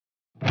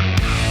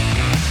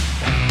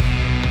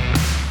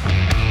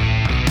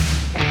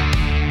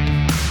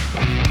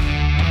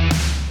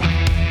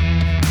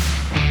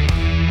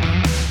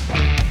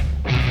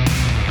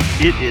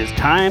It is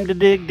time to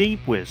dig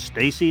deep with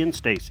Stacy and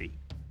Stacy,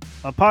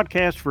 a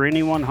podcast for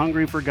anyone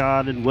hungry for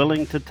God and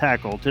willing to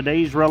tackle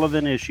today's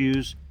relevant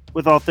issues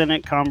with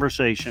authentic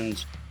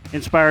conversations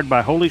inspired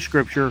by Holy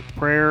Scripture,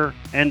 prayer,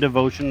 and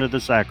devotion to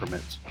the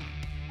sacraments.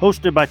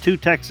 Hosted by two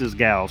Texas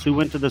gals who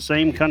went to the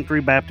same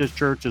country Baptist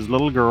church as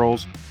little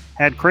girls,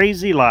 had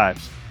crazy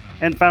lives,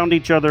 and found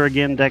each other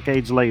again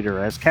decades later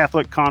as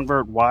Catholic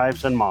convert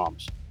wives and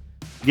moms.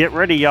 Get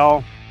ready,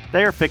 y'all.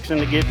 They're fixing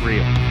to get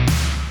real.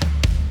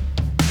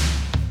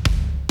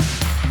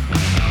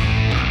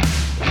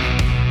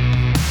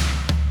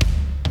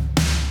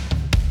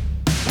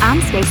 I'm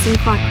Stacy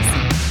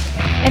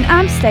Farquharson. And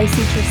I'm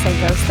Stacy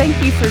Trasegos.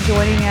 Thank you for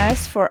joining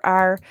us for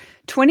our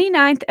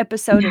 29th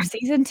episode of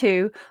Season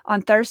 2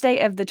 on Thursday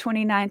of the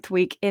 29th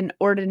week in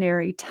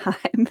Ordinary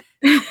Time.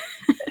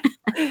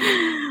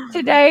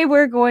 Today,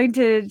 we're going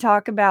to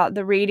talk about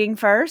the reading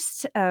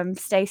first.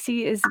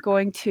 Stacy is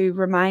going to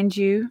remind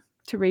you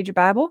to read your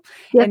Bible,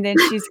 and then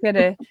she's going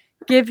to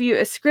give you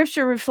a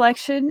scripture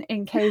reflection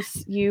in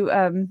case you,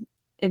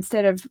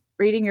 instead of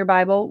reading your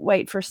Bible,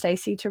 wait for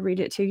Stacy to read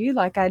it to you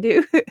like I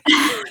do.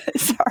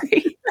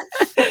 Sorry.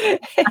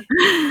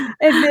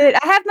 And then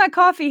I have my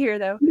coffee here,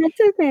 though. That's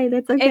okay.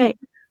 And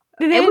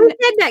we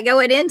said that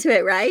going into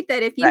it, right?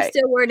 That if you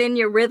still weren't in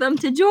your rhythm,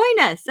 to join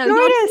us. So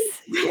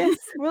yes,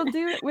 we'll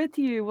do it with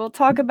you. We'll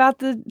talk about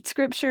the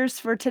scriptures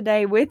for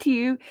today with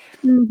you.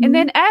 Mm-hmm. And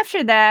then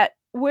after that,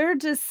 we're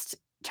just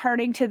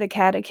turning to the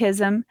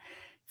catechism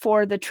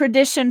for the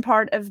tradition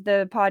part of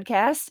the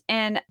podcast.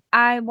 And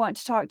I want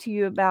to talk to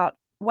you about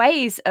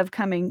ways of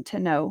coming to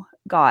know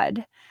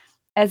God.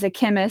 As a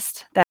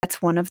chemist,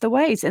 that's one of the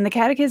ways, and the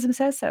catechism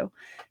says so.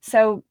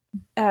 So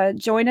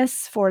join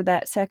us for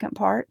that second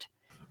part.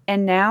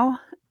 And now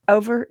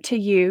over to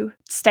you,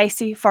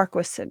 Stacy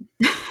Farquharson.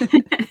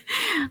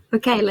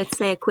 Okay, let's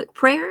say a quick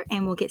prayer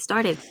and we'll get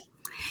started.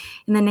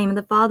 In the name of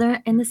the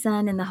Father, and the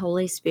Son, and the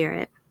Holy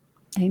Spirit.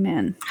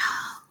 Amen.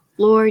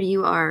 Lord,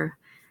 you are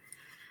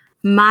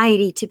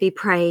mighty to be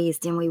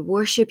praised, and we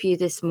worship you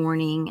this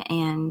morning,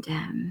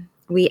 and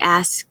we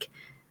ask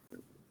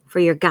for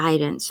your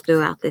guidance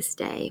throughout this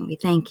day. And we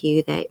thank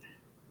you that,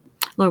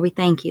 Lord, we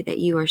thank you that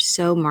you are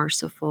so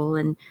merciful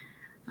and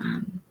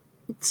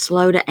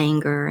slow to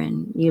anger,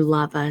 and you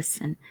love us.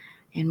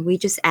 And we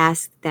just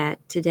ask that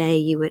today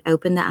you would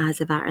open the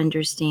eyes of our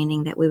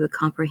understanding, that we would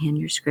comprehend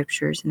your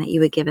scriptures, and that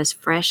you would give us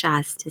fresh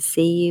eyes to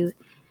see you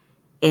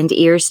and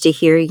ears to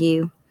hear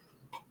you.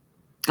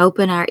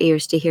 Open our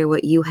ears to hear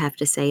what you have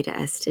to say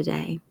to us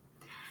today.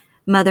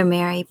 Mother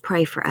Mary,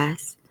 pray for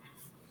us.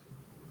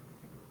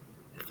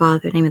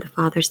 Father, in the name of the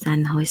Father, Son,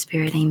 and the Holy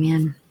Spirit.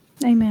 Amen.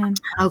 Amen.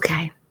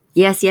 Okay.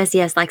 Yes.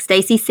 Like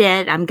Stacy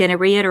said, I'm going to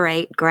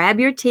reiterate, grab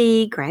your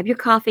tea, grab your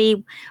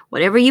coffee,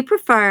 whatever you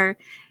prefer,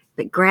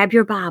 but grab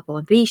your Bible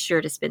and be sure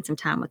to spend some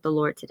time with the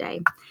Lord today.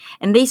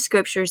 And these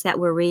scriptures that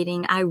we're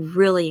reading, I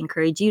really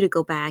encourage you to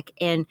go back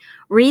and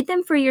read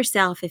them for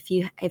yourself if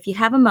you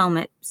have a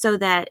moment, so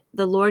that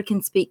the Lord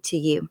can speak to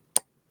you.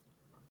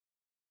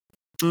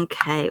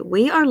 Okay.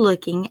 We are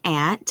looking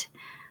at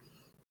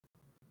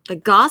the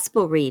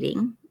gospel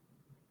reading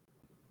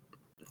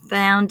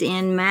found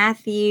in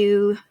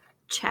Matthew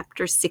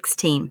chapter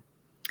 16.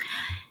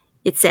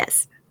 It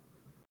says,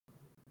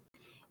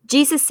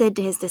 Jesus said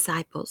to his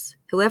disciples,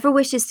 "Whoever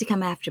wishes to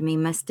come after me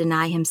must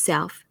deny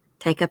himself,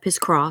 take up his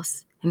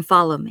cross, and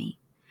follow me.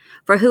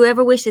 For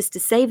whoever wishes to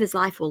save his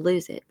life will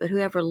lose it, but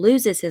whoever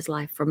loses his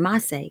life for my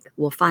sake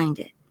will find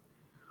it.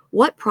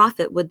 What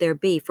profit would there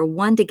be for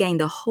one to gain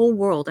the whole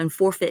world and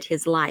forfeit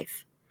his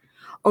life?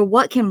 Or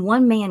what can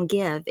one man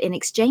give in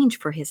exchange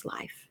for his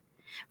life?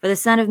 For the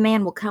Son of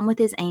Man will come with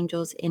his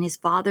angels in his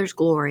Father's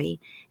glory,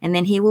 and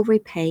then he will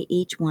repay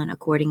each one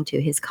according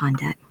to his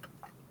conduct."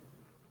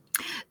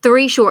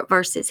 3 short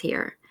verses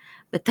here,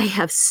 but they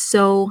have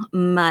so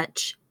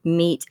much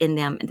meat in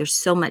them, and there's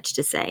so much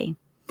to say.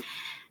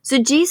 So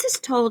Jesus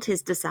told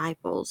his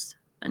disciples,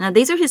 now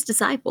these are his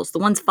disciples, the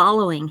ones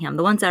following him,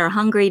 the ones that are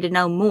hungry to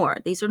know more.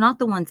 These are not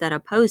the ones that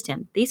opposed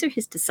him. These are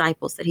his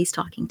disciples that he's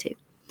talking to.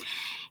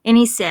 And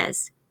he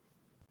says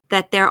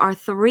that there are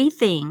 3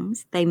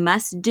 things they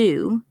must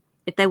do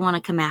if they want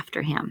to come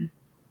after him.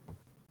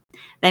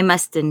 They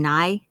must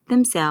deny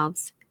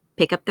themselves,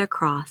 pick up their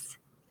cross,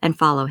 and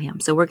follow him.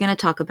 So we're going to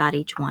talk about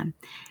each one.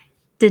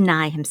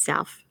 Deny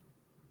himself.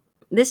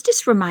 This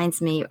just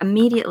reminds me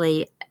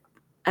immediately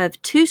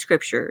of 2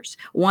 scriptures.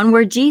 One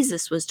where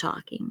Jesus was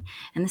talking,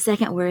 and the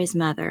second where his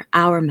mother,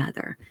 our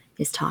mother,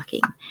 is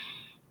talking.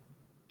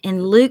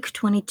 In Luke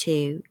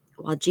 22,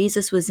 while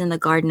Jesus was in the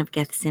Garden of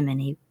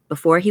Gethsemane,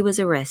 before he was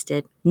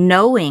arrested,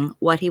 knowing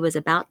what he was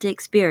about to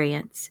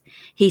experience,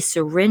 he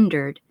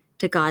surrendered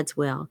to God's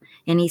will.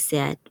 And he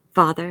said,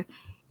 "Father,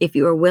 if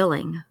you are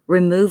willing,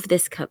 remove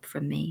this cup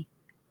from me.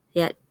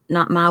 Yet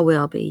not my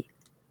will be,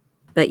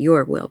 but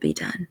your will be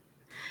done."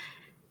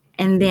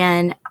 And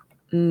then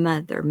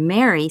Mother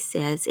Mary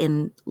says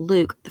in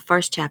Luke, the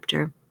 1st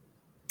chapter,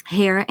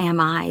 "Here am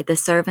I, the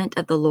servant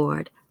of the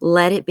Lord.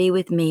 Let it be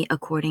with me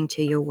according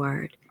to your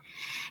word."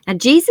 Now,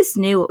 Jesus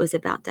knew what was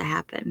about to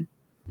happen.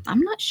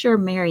 I'm not sure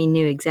Mary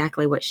knew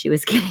exactly what she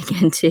was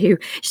getting into.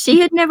 She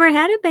had never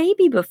had a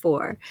baby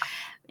before.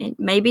 And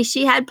maybe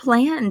she had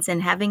plans,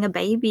 and having a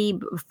baby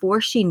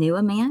before she knew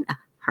a man,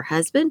 her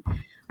husband,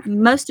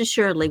 most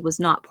assuredly was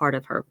not part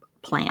of her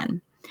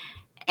plan.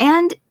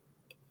 And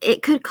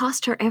it could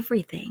cost her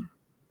everything.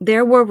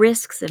 There were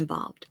risks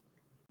involved.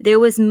 There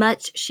was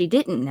much she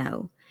didn't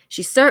know.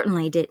 She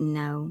certainly didn't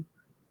know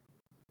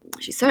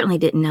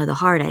the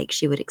heartache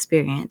she would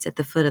experience at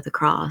the foot of the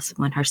cross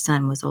when her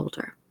son was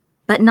older.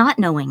 But not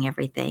knowing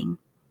everything,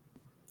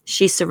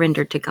 she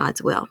surrendered to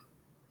God's will.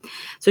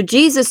 So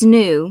Jesus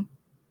knew,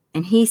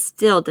 and he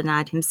still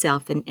denied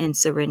himself and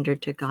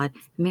surrendered to God.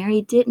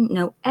 Mary didn't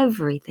know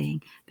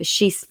everything, but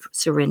she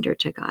surrendered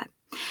to God.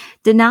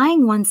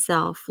 Denying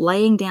oneself,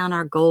 laying down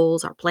our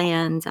goals, our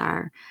plans,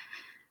 our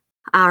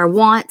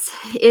wants,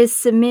 is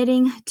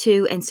submitting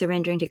to and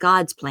surrendering to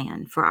God's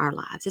plan for our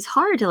lives. It's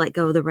hard to let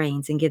go of the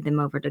reins and give them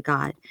over to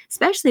God,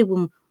 especially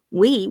when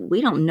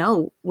we don't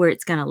know where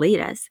it's going to lead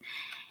us.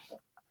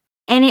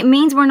 And it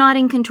means we're not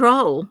in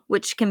control,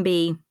 which can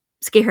be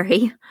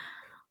scary.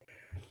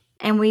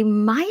 And we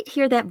might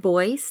hear that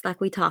voice, like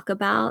we talk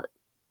about,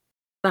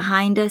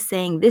 behind us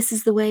saying, this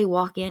is the way,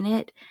 walk in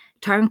it.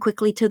 Turn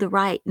quickly to the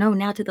right. No,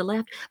 now to the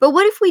left. But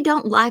what if we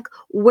don't like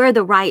where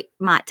the right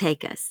might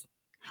take us?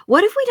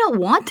 What if we don't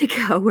want to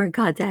go where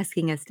God's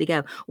asking us to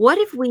go? What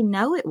if we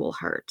know it will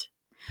hurt?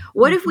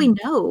 What if we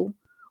know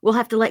we'll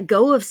have to let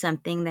go of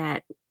something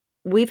that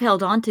we've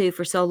held on to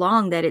for so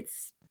long that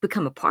it's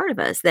become a part of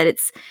us, that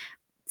it's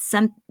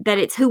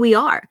who we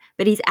are,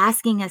 but he's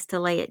asking us to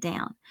lay it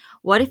down?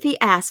 What if he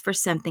asks for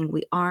something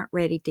we aren't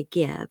ready to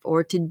give,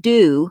 or to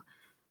do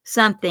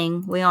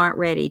something we aren't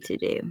ready to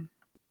do?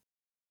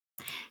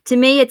 To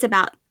me, it's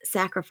about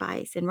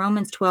sacrifice. And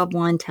Romans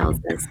 12:1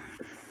 tells us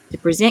to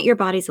present your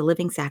bodies a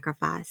living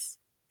sacrifice,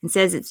 and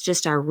says it's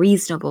just our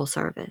reasonable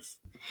service.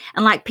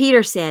 And like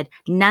Peter said,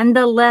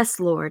 nonetheless,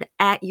 Lord,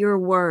 at your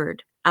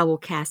word, I will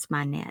cast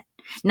my net.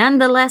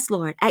 Nonetheless,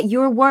 Lord, at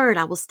your word,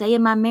 I will stay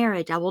in my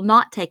marriage. I will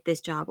not take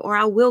this job, or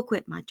I will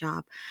quit my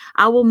job.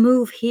 I will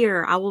move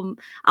here. I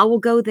will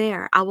go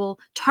there. I will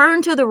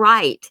turn to the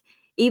right,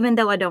 even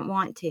though I don't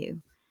want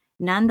to.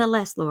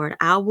 Nonetheless, Lord,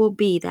 I will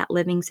be that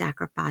living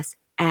sacrifice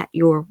at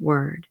your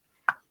word.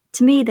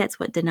 To me, that's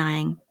what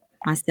denying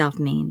myself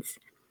means.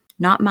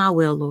 Not my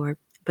will, Lord,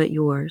 but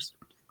yours.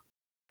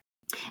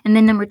 And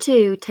then number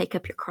 2, take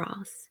up your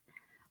cross.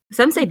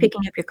 Some say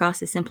picking up your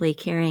cross is simply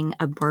carrying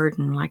a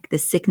burden, like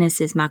this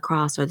sickness is my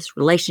cross, or this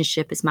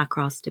relationship is my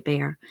cross to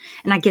bear.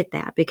 And I get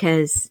that,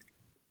 because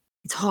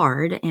it's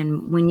hard.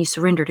 And when you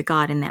surrender to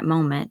God in that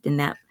moment, in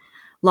that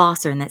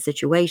loss, or in that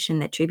situation,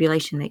 that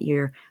tribulation that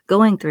you're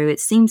going through, it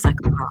seems like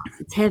a cross.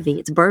 It's heavy,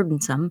 it's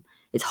burdensome,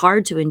 it's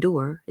hard to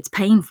endure, it's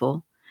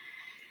painful.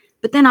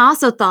 But then I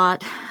also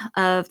thought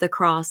of the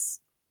cross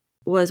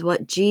was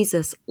what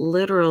Jesus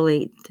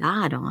literally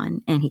died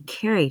on, and he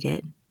carried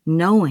it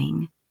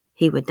knowing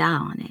he would die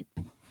on it.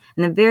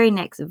 In the very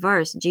next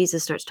verse,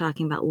 Jesus starts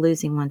talking about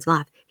losing one's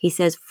life. He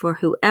says, for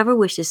whoever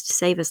wishes to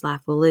save his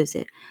life will lose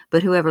it,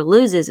 but whoever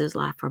loses his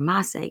life for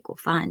my sake will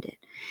find it.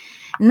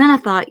 And then I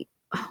thought,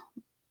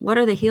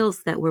 what's the hill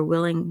we're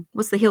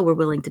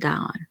willing to die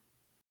on?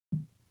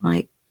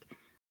 Like,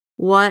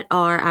 what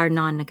are our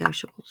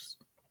non-negotiables?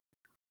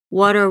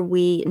 What are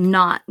we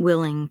not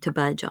willing to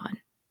budge on?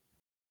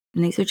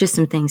 And these are just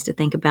some things to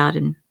think about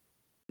and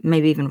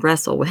maybe even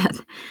wrestle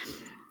with.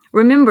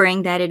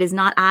 Remembering that it is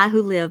not I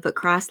who live, but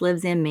Christ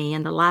lives in me.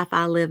 And the life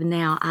I live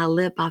now, I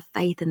live by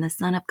faith in the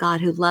Son of God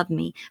who loved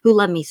me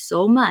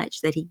so much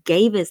that he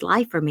gave his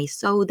life for me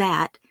so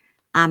that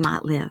I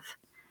might live.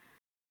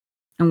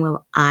 And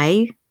will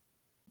I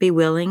be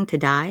willing to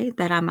die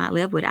that I might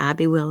live? Would I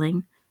be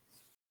willing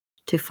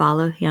to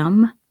follow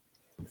him?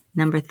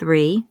 Number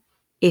 3,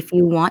 if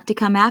you want to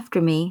come after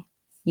me,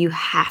 you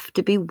have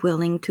to be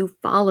willing to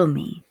follow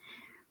me.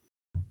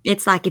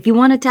 It's like, if you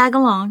want to tag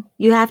along,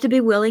 you have to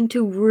be willing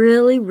to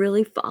really,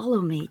 really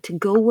follow me, to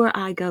go where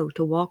I go,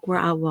 to walk where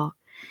I walk.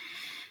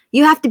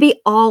 You have to be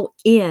all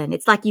in.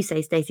 It's like you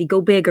say, Stacy,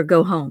 go big or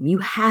go home. You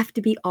have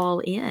to be all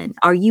in.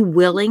 Are you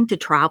willing to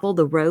travel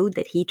the road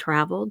that he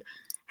traveled?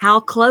 How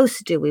close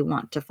do we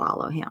want to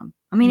follow him?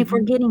 I mean, if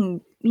we're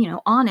getting,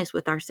 honest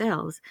with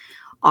ourselves,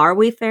 are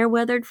we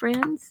fair-weathered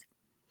friends?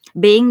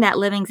 Being that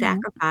living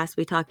sacrifice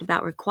we talked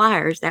about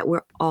requires that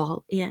we're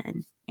all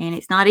in. And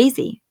it's not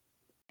easy.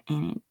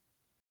 And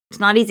it's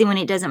not easy when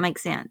it doesn't make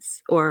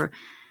sense. Or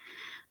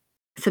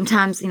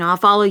sometimes, I'll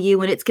follow you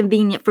when it's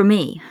convenient for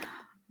me.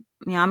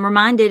 I'm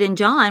reminded in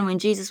John, when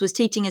Jesus was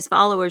teaching his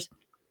followers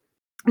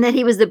that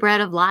he was the bread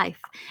of life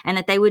and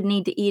that they would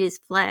need to eat his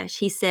flesh.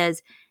 He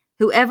says,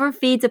 whoever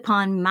feeds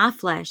upon my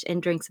flesh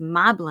and drinks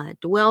my blood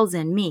dwells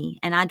in me,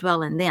 and I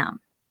dwell in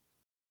them.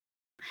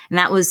 And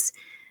that was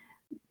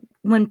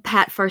when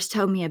Pat first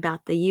told me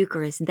about the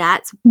Eucharist.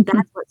 That's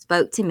what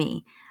spoke to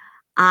me.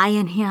 I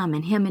and him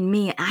and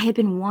me. I had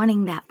been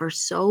wanting that for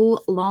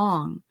so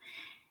long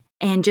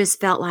and just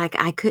felt like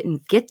I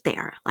couldn't get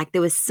there. Like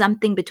there was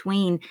something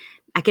between.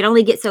 I could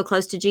only get so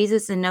close to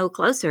Jesus and no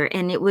closer.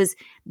 And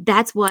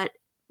that's what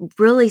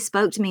really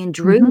spoke to me and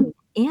drew me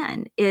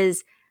in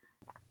is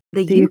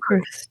the The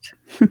Eucharist.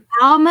 Eucharist.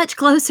 How much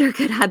closer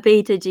could I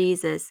be to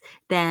Jesus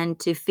than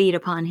to feed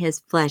upon his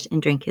flesh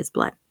and drink his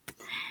blood?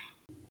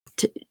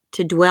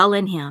 To dwell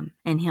in him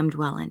and him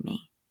dwell in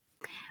me.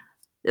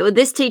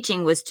 This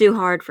teaching was too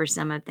hard for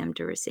some of them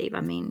to receive.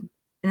 I mean,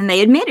 and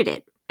they admitted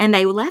it. And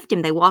they left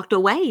him. They walked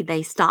away.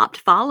 They stopped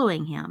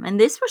following him. And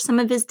these were some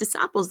of his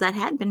disciples that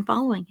had been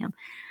following him.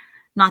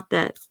 Not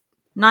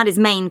his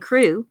main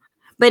crew,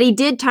 but he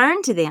did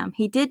turn to them.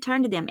 He did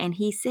turn to them and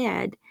he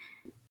said,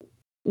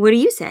 "What do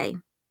you say?"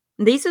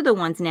 These are the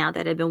ones now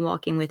that have been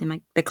walking with him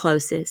the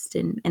closest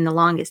and the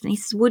longest. And he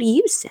says, "What do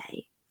you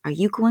say? Are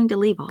you going to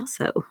leave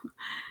also?"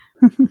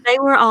 They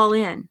were all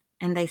in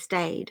and they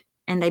stayed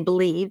and they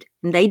believed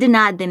and they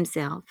denied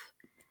themselves.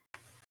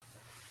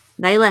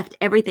 They left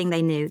everything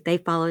they knew. They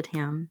followed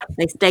him.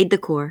 They stayed the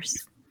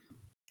course.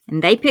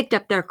 And they picked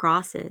up their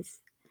crosses.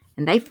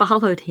 And they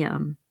followed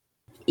him,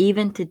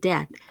 even to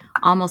death.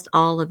 Almost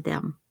all of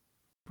them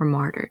were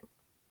martyred.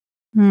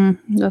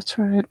 That's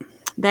right.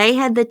 They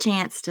had the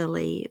chance to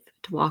leave,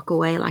 to walk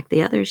away like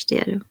the others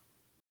did.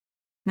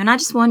 And I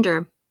just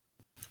wonder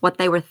what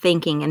they were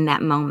thinking in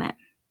that moment.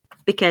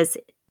 Because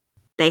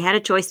they had a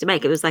choice to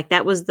make. It was like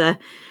that was the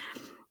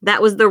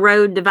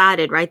road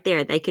divided right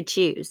there. They could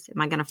choose.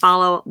 Am I going to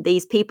follow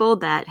these people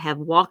that have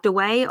walked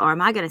away, or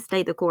am I going to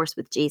stay the course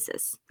with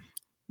Jesus?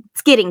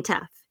 It's getting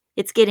tough.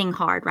 It's getting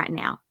hard right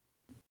now.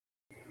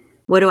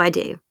 What do I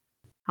do?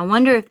 I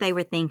wonder if they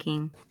were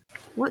thinking,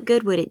 what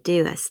good would it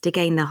do us to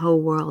gain the whole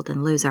world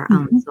and lose our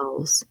own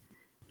souls?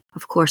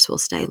 Of course we'll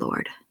stay,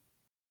 Lord.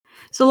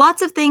 So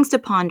lots of things to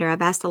ponder.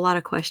 I've asked a lot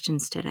of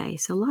questions today.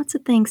 So lots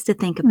of things to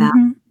think about.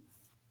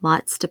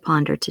 Lots to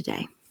ponder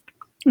today.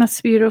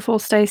 That's beautiful,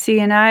 Stacy.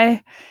 And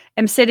I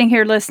am sitting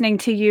here listening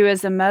to you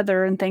as a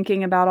mother and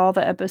thinking about all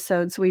the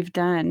episodes we've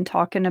done,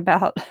 talking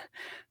about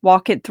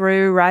walk it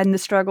through, riding the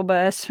struggle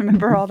bus.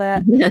 Remember all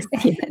that? Yes.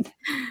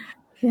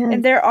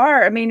 And there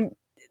are, I mean,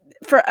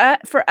 for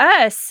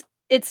us,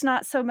 it's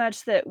not so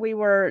much that we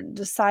were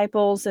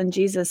disciples in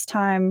Jesus'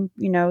 time,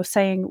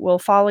 saying, we'll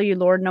follow you,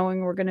 Lord, knowing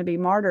we're going to be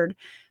martyred.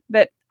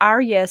 But our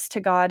yes to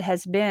God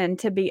has been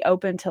to be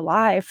open to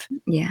life.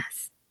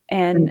 Yes.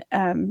 And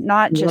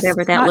not just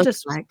whatever that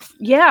looks like.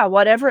 Yeah,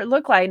 whatever it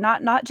looked like.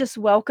 Not just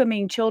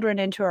welcoming children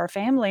into our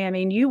family. I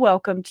mean, you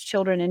welcomed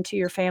children into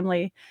your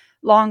family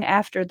long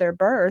after their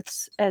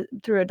births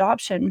through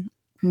adoption.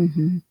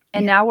 And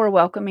now we're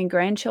welcoming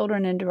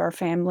grandchildren into our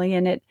family,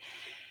 and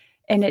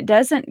it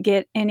doesn't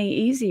get any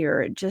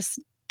easier. It just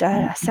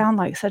I sound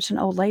like such an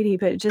old lady,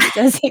 but it just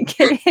doesn't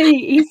get any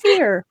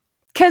easier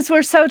because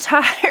we're so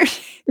tired.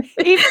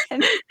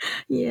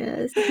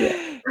 Yes.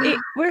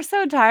 We're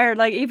so tired.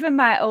 Like even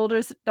my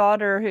oldest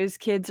daughter, whose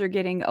kids are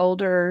getting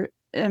older,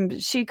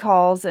 she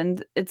calls,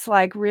 and it's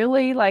like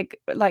really like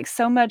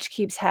so much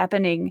keeps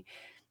happening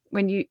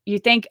when you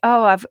think,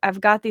 oh,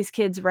 I've got these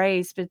kids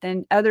raised, but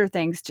then other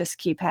things just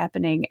keep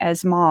happening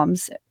as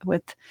moms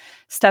with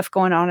stuff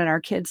going on in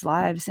our kids'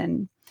 lives,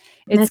 and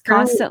it's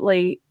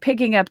constantly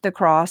picking up the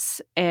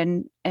cross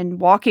and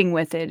walking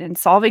with it and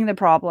solving the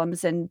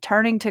problems and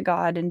turning to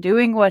God and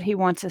doing what he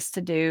wants us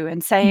to do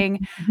and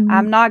saying,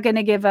 I'm not going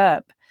to give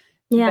up.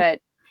 Yeah.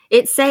 But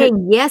it's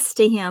saying yes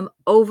to him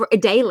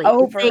daily.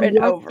 Over and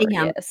yes over. To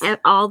him Yes.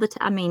 all the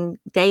time. I mean,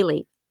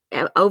 daily,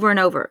 over and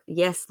over.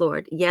 Yes,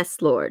 Lord.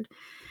 Yes, Lord.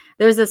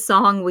 There's a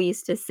song we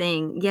used to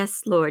sing.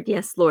 Yes, Lord.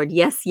 Yes, Lord.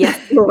 Yes,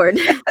 yes, Lord.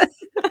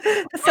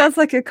 That sounds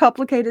like a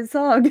complicated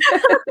song.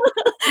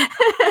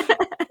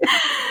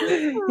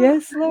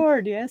 Yes,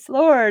 Lord. Yes,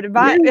 Lord.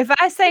 If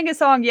I sang a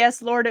song,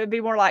 Yes, Lord, it would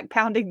be more like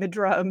pounding the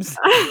drums.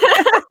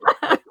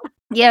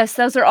 Yes,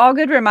 those are all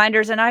good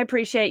reminders. And I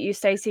appreciate you,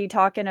 Stacy,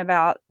 talking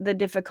about the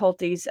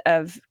difficulties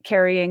of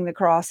carrying the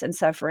cross and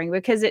suffering,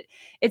 because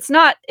it's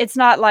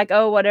not like,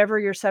 oh, whatever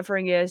your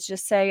suffering is,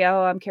 just say,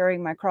 oh, I'm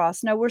carrying my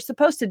cross. No, we're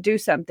supposed to do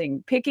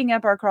something. Picking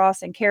up our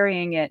cross and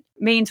carrying it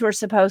means we're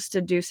supposed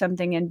to do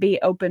something and be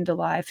open to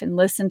life and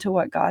listen to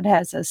what God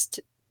has us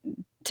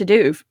to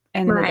do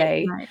in the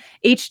day,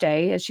 each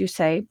day, as you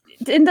say.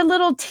 In the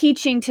little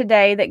teaching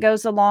today that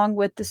goes along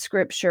with the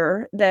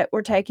scripture that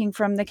we're taking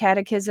from the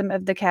Catechism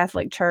of the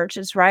Catholic Church,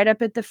 it's right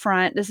up at the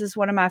front. This is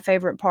one of my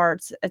favorite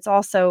parts. It's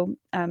also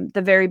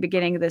the very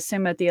beginning of the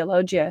Summa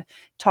Theologia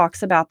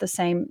talks about the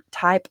same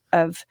type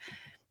of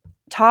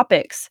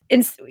topics.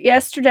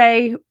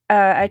 Yesterday,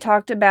 I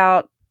talked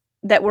about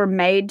that we're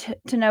made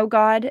to know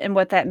God and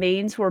what that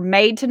means. We're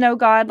made to know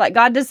God. Like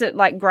God doesn't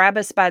like grab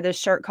us by the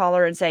shirt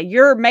collar and say,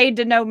 you're made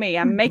to know me.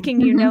 I'm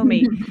making you know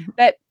me.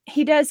 But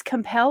he does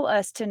compel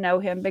us to know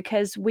him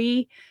because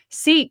we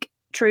seek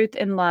truth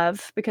and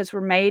love, because we're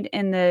made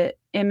in the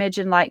image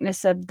and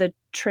likeness of the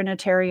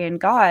Trinitarian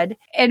God.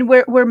 And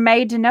we're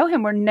made to know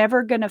him. We're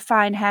never going to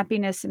find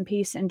happiness and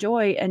peace and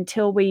joy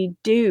until we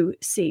do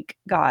seek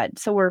God.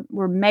 So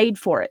we're made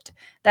for it.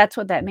 That's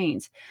what that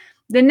means.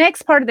 The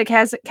next part of the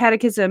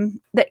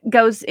catechism that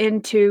goes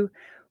into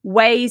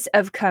ways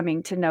of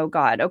coming to know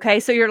God.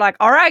 Okay, so you're like,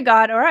 all right,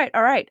 God, all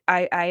right.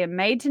 I am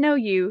made to know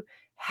you.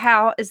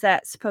 how is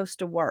that supposed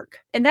to work?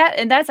 And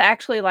that's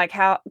actually like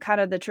how kind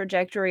of the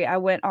trajectory I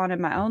went on in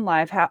my own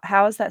life.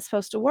 How is that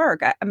supposed to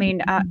work? I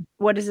mean,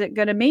 what is it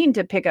going to mean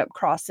to pick up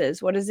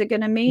crosses? What is it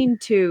going to mean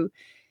to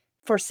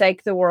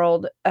forsake the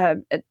world,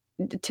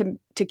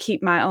 to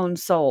keep my own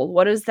soul?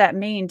 What does that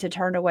mean to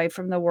turn away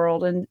from the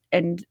world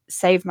and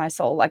save my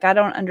soul? Like, I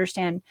don't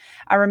understand.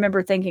 I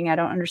remember thinking, I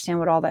don't understand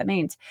what all that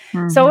means.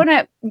 So I want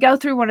to go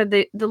through one of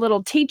the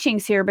little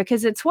teachings here,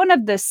 because it's one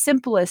of the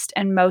simplest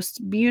and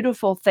most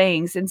beautiful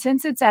things. And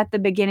since it's at the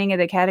beginning of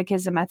the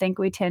catechism, I think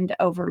we tend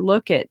to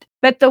overlook it.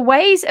 But the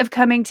ways of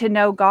coming to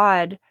know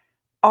God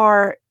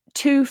are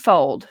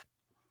twofold,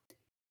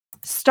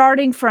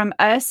 starting from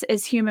us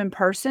as human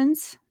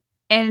persons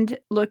and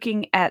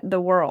looking at the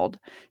world.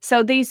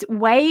 So these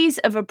ways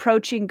of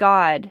approaching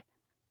God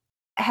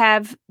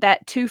have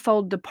that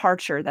twofold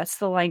departure. That's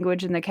the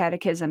language in the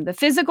catechism, the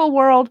physical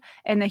world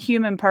and the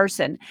human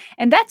person.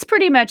 And that's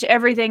pretty much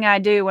everything I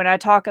do when I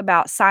talk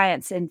about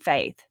science and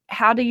faith.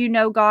 How do you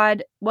know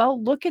God? Well,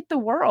 look at the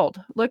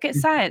world. Look at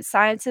science.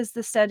 Science is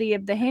the study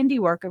of the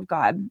handiwork of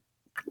God.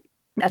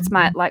 That's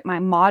my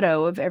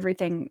motto of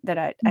everything that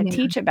I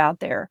teach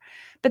about there.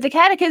 But the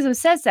catechism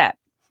says that.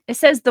 It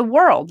says the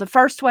world, the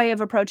first way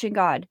of approaching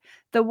God,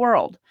 the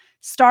world,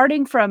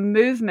 starting from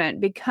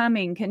movement,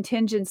 becoming,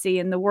 contingency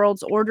in the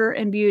world's order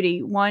and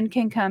beauty, one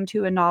can come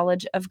to a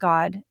knowledge of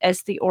God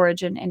as the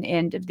origin and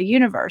end of the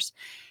universe.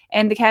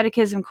 And the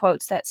catechism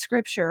quotes that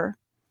scripture.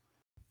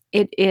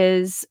 It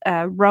is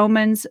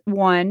Romans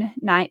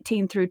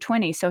 1:19 through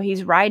 20. So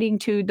he's writing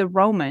to the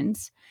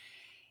Romans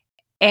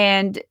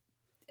and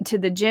to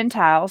the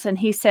Gentiles, and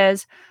he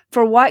says,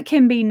 "For what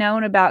can be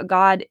known about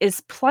God is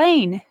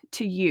plain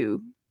to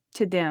you,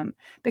 to them,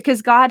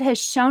 because God has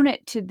shown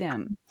it to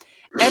them.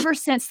 Ever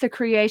since the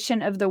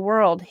creation of the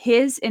world,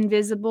 his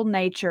invisible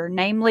nature,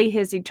 namely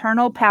his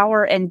eternal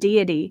power and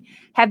deity,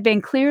 have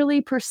been clearly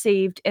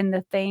perceived in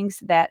the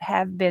things that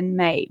have been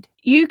made."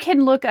 You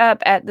can look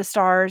up at the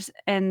stars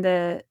and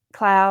the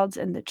clouds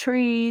and the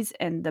trees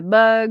and the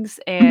bugs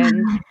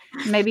and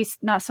maybe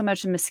not so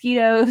much the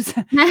mosquitoes,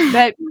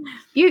 but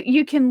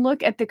you can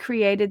look at the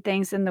created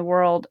things in the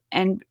world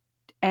and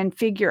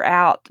figure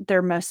out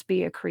there must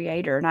be a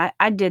creator. And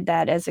I did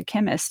that as a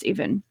chemist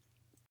even.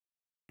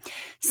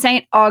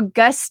 St.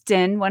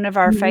 Augustine, one of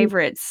our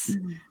favorites,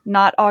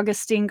 not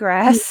Augustine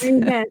Grass.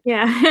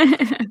 Yeah.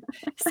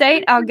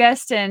 St.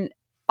 Augustine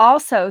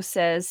also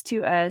says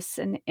to us,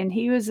 and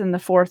he was in the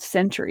 4th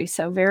century,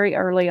 so very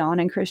early on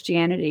in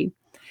Christianity,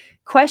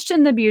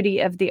 question the beauty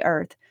of the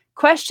earth,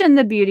 question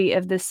the beauty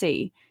of the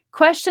sea,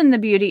 question the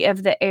beauty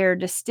of the air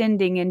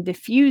distending and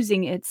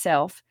diffusing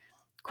itself,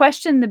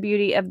 question the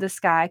beauty of the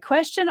sky,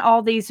 question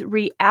all these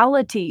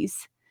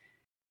realities,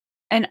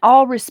 and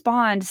all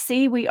respond,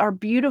 see, we are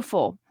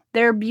beautiful.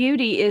 Their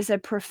beauty is a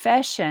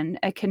profession,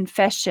 a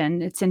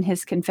confession. It's in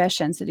his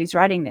Confessions that he's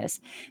writing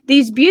this.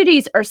 These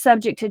beauties are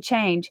subject to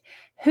change.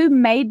 Who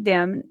made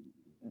them?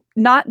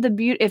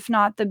 If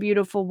not the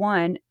beautiful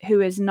one, who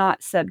is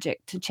not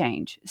subject to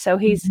change. So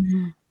he's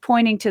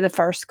pointing to the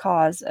first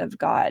cause of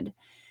God.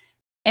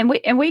 And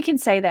we can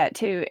say that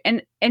too.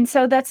 And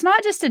so that's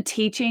not just a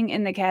teaching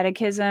in the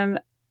catechism.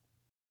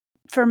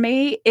 For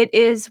me, it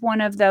is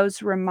one of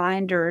those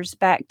reminders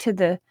back to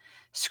the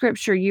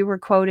scripture you were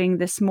quoting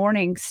this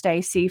morning,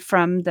 Stacy,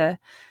 from the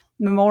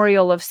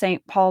memorial of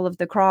St. Paul of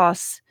the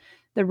Cross,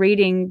 the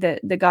reading,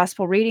 the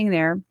gospel reading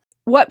there.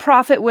 What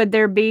profit would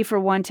there be for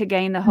one to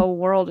gain the whole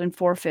world and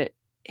forfeit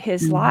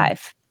his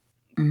life?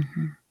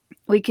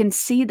 We can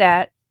see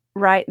that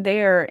right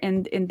there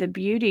in the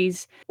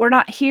beauties. We're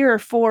not here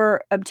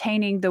for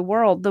obtaining the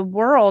world. The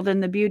world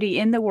and the beauty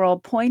in the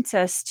world points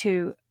us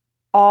to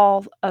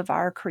all of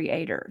our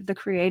creator, the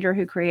creator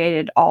who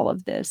created all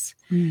of this.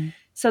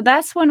 So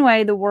that's one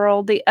way, the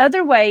world. The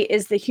other way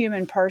is the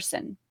human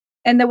person.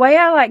 And the way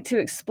I like to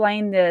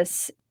explain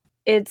this,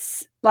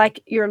 it's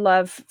like your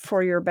love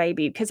for your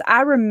baby. Because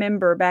I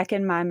remember back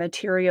in my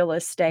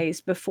materialist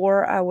days,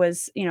 before I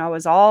was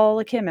all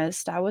a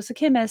chemist. I was a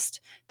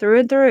chemist through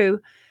and through.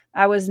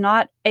 I was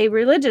not a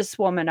religious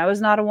woman. I was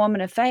not a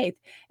woman of faith.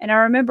 And I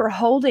remember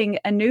holding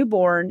a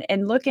newborn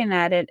and looking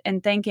at it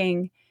and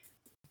thinking,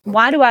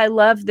 why do I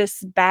love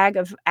this bag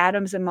of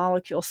atoms and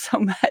molecules so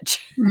much?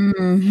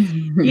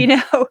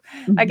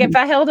 Like if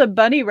I held a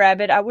bunny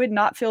rabbit, I would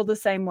not feel the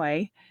same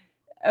way.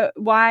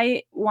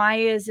 Why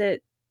is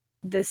it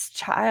this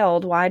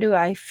child? Why do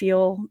I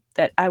feel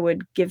that I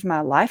would give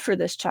my life for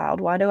this child?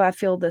 Why do I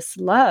feel this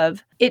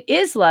love? It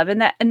is love.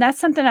 And that's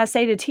something I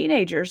say to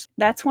teenagers.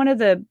 That's one of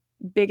the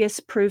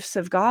biggest proofs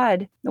of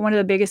God. One of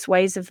the biggest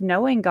ways of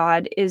knowing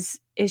God is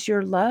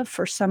your love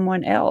for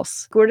someone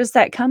else. Where does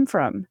that come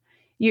from?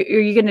 Are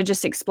you going to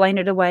just explain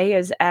it away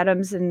as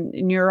atoms and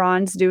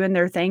neurons doing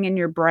their thing in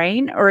your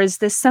brain? Or is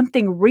this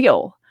something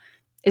real?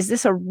 Is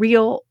this a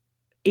real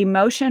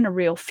emotion, a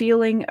real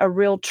feeling, a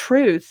real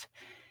truth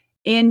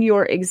in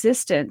your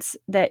existence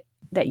that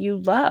you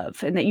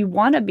love and that you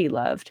want to be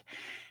loved?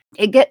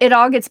 It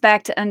all gets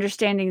back to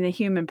understanding the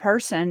human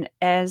person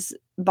as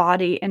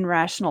body and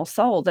rational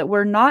soul, that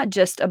we're not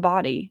just a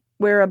body.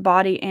 we're a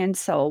body and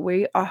soul.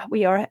 We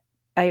are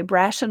a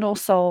rational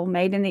soul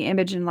made in the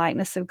image and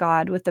likeness of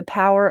God with the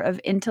power of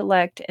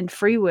intellect and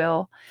free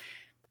will.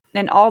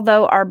 And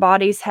although our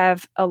bodies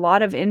have a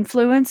lot of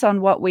influence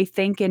on what we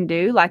think and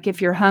do, like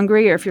if you're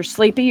hungry or if you're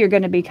sleepy, you're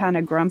going to be kind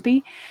of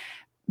grumpy.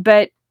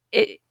 But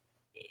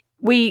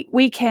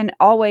we can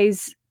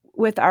always,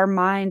 with our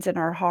minds and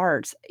our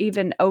hearts,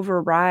 even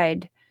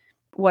override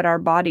what our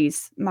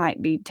bodies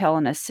might be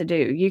telling us to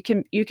do. You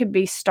can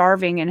be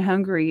starving and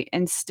hungry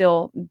and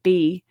still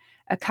be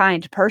a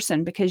kind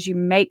person because you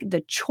make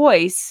the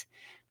choice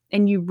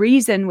and you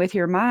reason with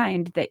your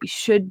mind that you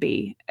should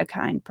be a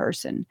kind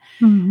person.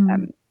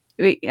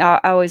 I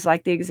always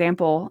like the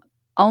example,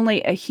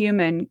 only a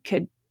human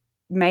could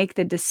make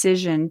the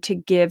decision to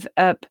give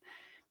up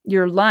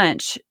your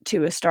lunch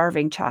to a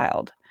starving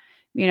child.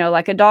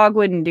 Like a dog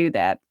wouldn't do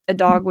that. A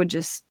dog would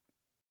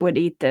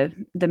eat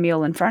the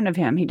meal in front of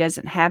him. He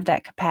doesn't have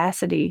that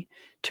capacity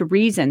to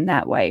reason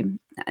that way.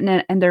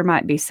 And there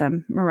might be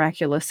some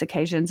miraculous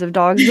occasions of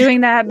dogs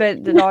doing that,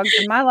 but the dogs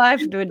in my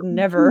life would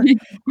never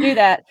do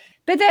that.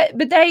 But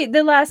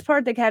the last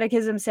part the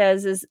catechism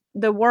says is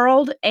the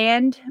world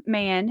and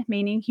man,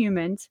 meaning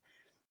humans,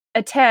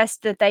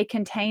 attest that they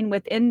contain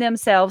within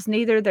themselves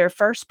neither their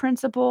first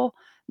principle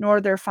nor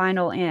their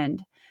final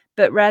end,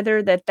 but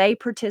rather that they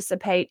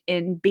participate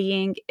in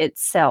being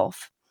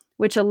itself,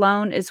 which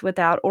alone is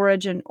without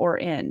origin or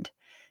end.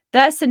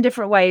 Thus, in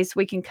different ways,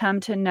 we can come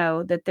to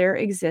know that there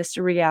exists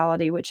a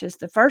reality which is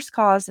the first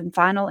cause and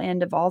final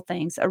end of all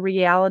things, a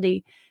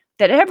reality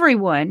that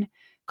everyone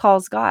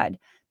calls God.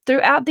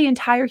 Throughout the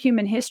entire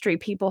human history,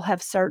 people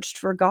have searched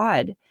for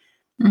God.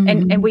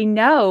 And we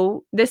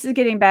know, this is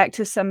getting back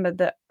to some of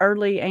the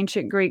early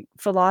ancient Greek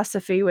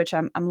philosophy, which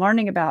I'm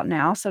learning about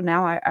now. So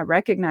now I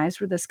recognize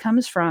where this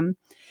comes from.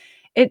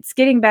 It's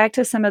getting back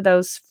to some of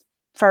those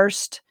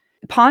first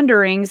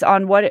ponderings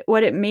on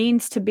what it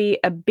means to be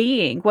a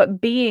being,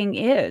 what being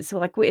is.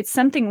 Like it's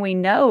something we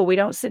know. We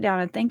don't sit down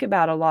and think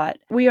about a lot.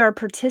 We are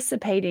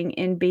participating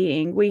in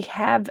being. We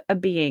have a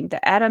being.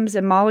 The atoms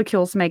and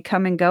molecules may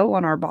come and go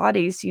on our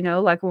bodies,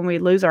 like when we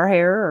lose our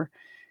hair or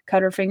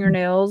cut our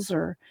fingernails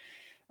or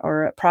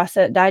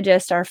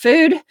digest our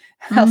food.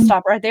 I'll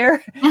stop right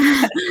there.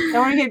 Don't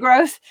want to get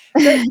gross.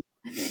 But,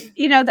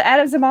 the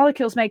atoms and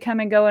molecules may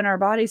come and go in our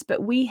bodies,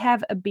 but we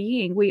have a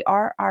being. We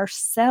are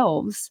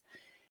ourselves.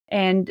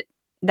 And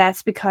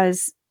that's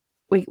because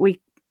we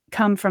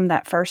come from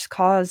that first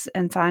cause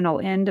and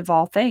final end of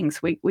all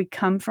things. We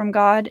come from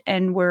God,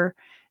 and we're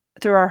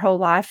through our whole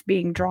life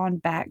being drawn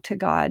back to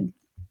God.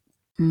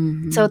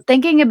 So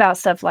thinking about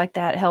stuff like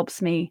that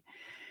helps me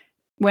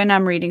when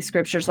I'm reading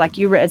scriptures like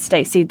you read,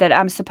 Stacy, that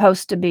I'm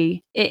supposed to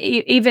be,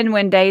 even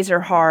when days are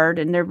hard,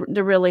 and they're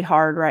really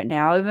hard right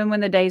now, even when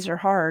the days are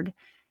hard,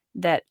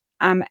 that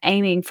I'm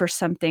aiming for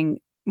something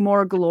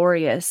more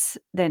glorious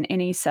than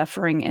any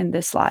suffering in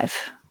this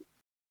life.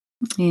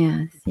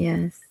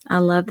 Yes. I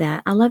love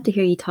that. I love to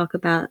hear you talk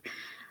about,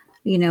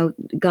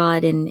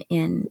 God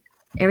and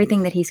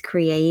everything that he's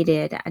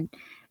created.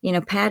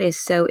 Pat is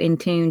so in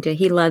tune to,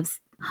 he loves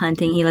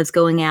hunting. He loves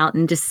going out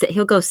and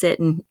he'll go sit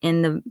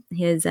in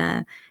his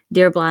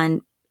deer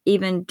blind,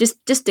 even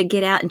just to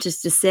get out and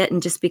just to sit,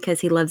 and just because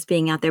he loves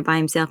being out there by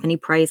himself, and he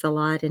prays a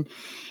lot and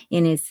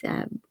in his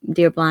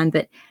deer blind,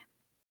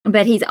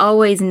 but he's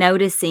always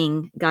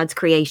noticing God's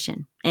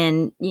creation.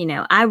 And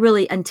I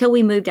really, until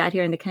we moved out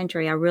here in the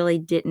country, I really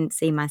didn't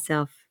see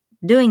myself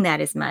doing that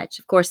as much.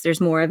 Of course,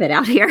 there's more of it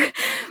out here,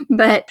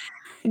 but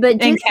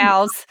and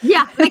cows.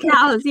 Yeah, the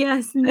cows,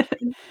 yes.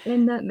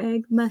 And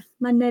nutmeg, my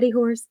nutty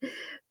horse.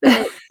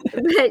 But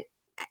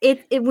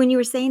it when you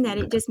were saying that,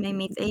 it just made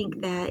me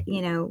think that,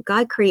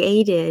 God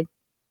created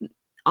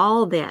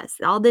all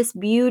this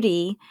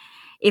beauty.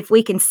 If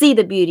we can see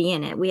the beauty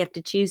in it, we have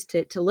to choose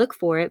to look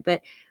for it.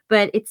 But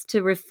it's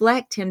to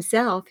reflect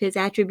himself, his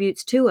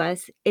attributes to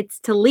us. It's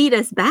to lead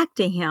us back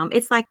to him.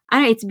 It's like, I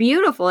don't know, it's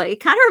beautiful. It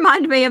kind of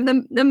reminded me of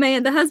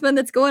the husband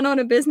that's going on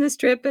a business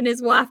trip, and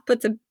his wife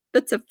puts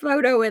a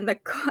photo in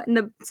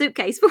the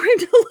suitcase for him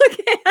to look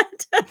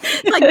at.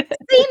 Like,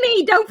 see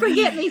me, don't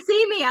forget me,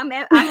 see me, I'm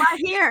right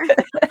here.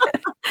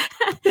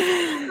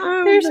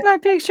 Here's my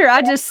picture.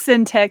 I just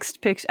send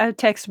text pictures. I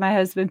text my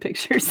husband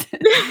pictures.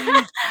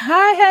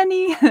 Hi,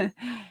 honey.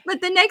 But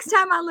the next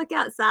time I look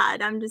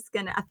outside, I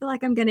feel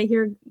like I'm gonna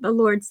hear the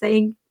Lord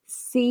saying,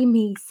 see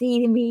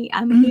me,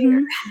 I'm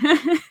here.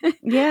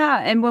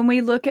 Yeah. And when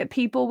we look at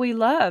people we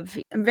love,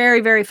 I'm very,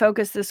 very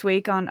focused this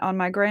week on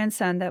my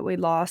grandson that we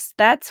lost.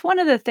 That's one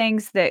of the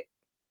things that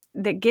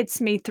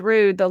gets me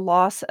through the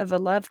loss of a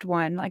loved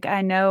one. Like,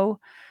 I know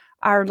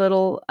our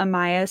little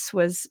Amias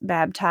was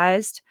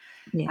baptized.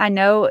 Yeah. I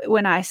know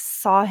when I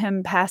saw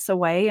him pass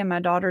away in my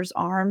daughter's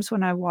arms,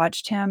 when I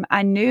watched him,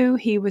 I knew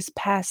he was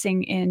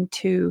passing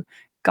into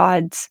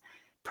God's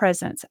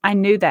presence. I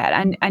knew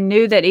that. I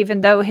knew that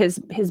even though his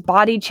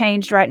body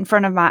changed right in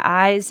front of my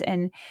eyes,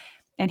 and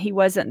he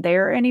wasn't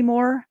there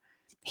anymore.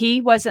 He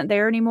wasn't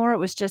there anymore. It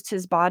was just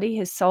his body.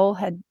 His soul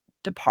had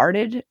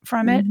departed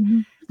from it.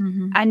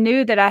 I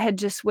knew that I had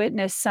just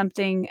witnessed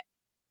something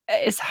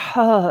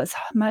as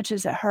much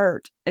as it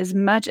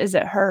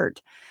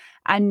hurt,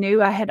 I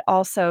knew I had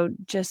also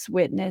just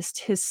witnessed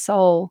his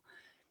soul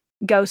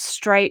go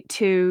straight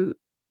to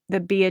the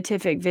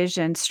beatific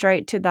vision,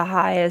 straight to the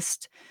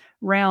highest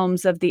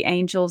realms of the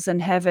angels in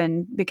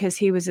heaven, because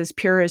he was as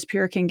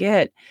pure can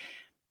get.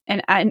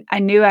 And I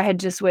knew I had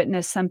just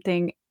witnessed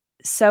something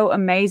so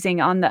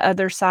amazing on the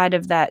other side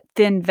of that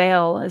thin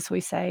veil, as we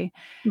say,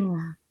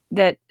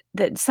 that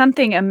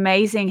something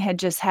amazing had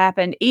just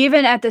happened,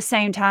 even at the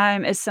same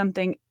time as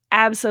something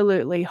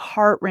absolutely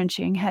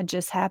heart-wrenching had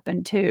just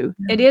happened too.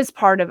 It is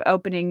part of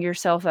opening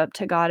yourself up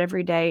to God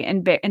every day,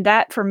 and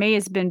that for me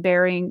has been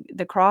bearing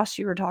the cross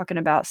you were talking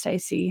about,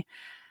 Stacy.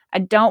 I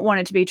don't want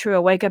it to be true. I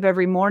wake up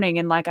every morning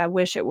and I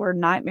wish it were a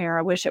nightmare.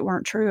 I wish it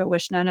weren't true. I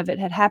wish none of it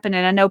had happened.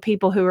 And I know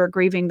people who are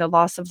grieving the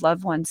loss of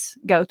loved ones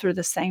go through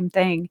the same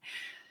thing.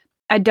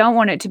 I don't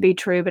want it to be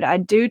true, but I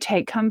do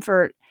take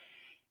comfort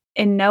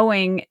in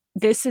knowing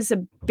this is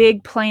a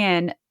big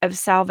plan of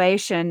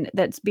salvation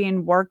that's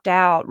being worked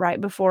out right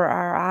before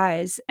our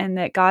eyes, and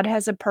that God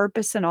has a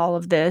purpose in all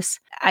of this.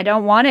 I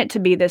don't want it to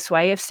be this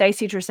way. If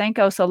Stacy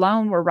Trasenkos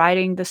alone were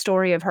writing the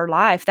story of her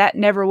life, that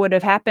never would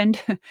have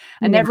happened.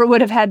 I never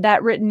would have had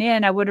that written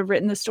in. I would have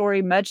written the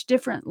story much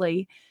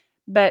differently.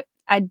 But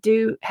I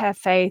do have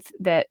faith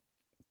that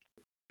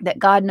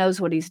God knows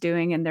what he's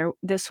doing, and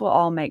this will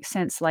all make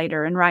sense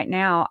later. And right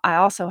now, I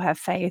also have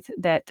faith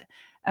that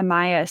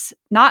Amias,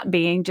 not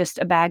being just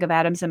a bag of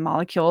atoms and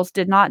molecules,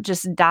 did not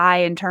just die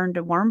and turn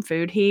to worm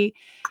food. He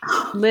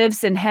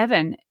lives in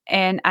heaven.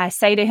 And I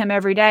say to him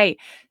every day,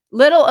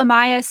 little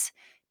Amias,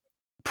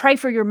 pray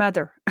for your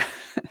mother.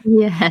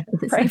 Yes.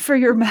 Pray for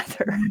your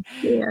mother.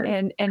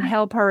 Yes. and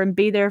help her and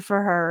be there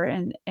for her.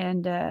 And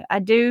I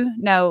do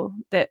know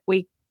that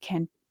we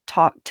can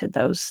talk to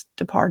those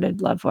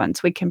departed loved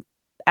ones. We can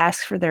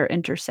ask for their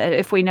intercession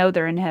if we know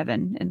they're in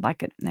heaven. And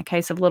like in the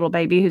case of little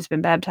baby who's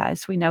been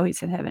baptized, we know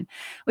he's in heaven.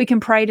 We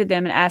can pray to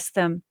them and ask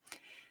them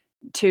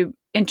to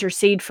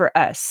intercede for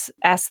us.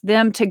 Ask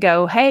them to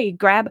go, hey,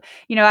 grab,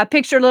 I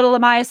picture little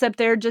Amias up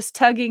there just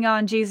tugging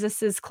on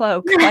Jesus's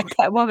cloak, like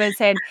that woman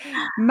said,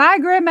 my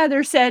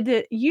grandmother said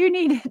that you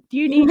need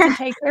to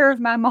take care of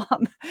my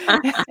mom.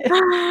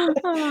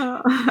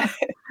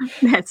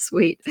 That's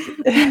sweet.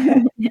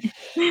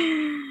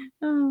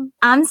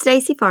 I'm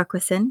Stacy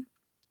Farquharson.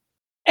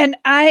 And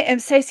I am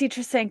Stacy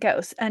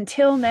Trasenkos.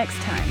 Until next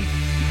time.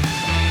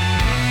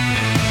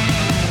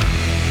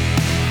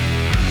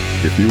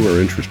 If you are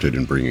interested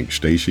in bringing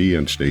Stacy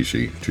and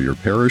Stacy to your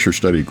parish or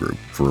study group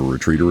for a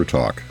retreat or a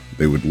talk,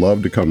 they would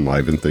love to come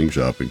liven things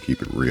up and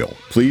keep it real.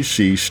 Please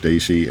see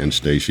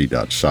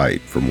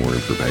stacyandstacy.site for more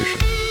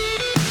information.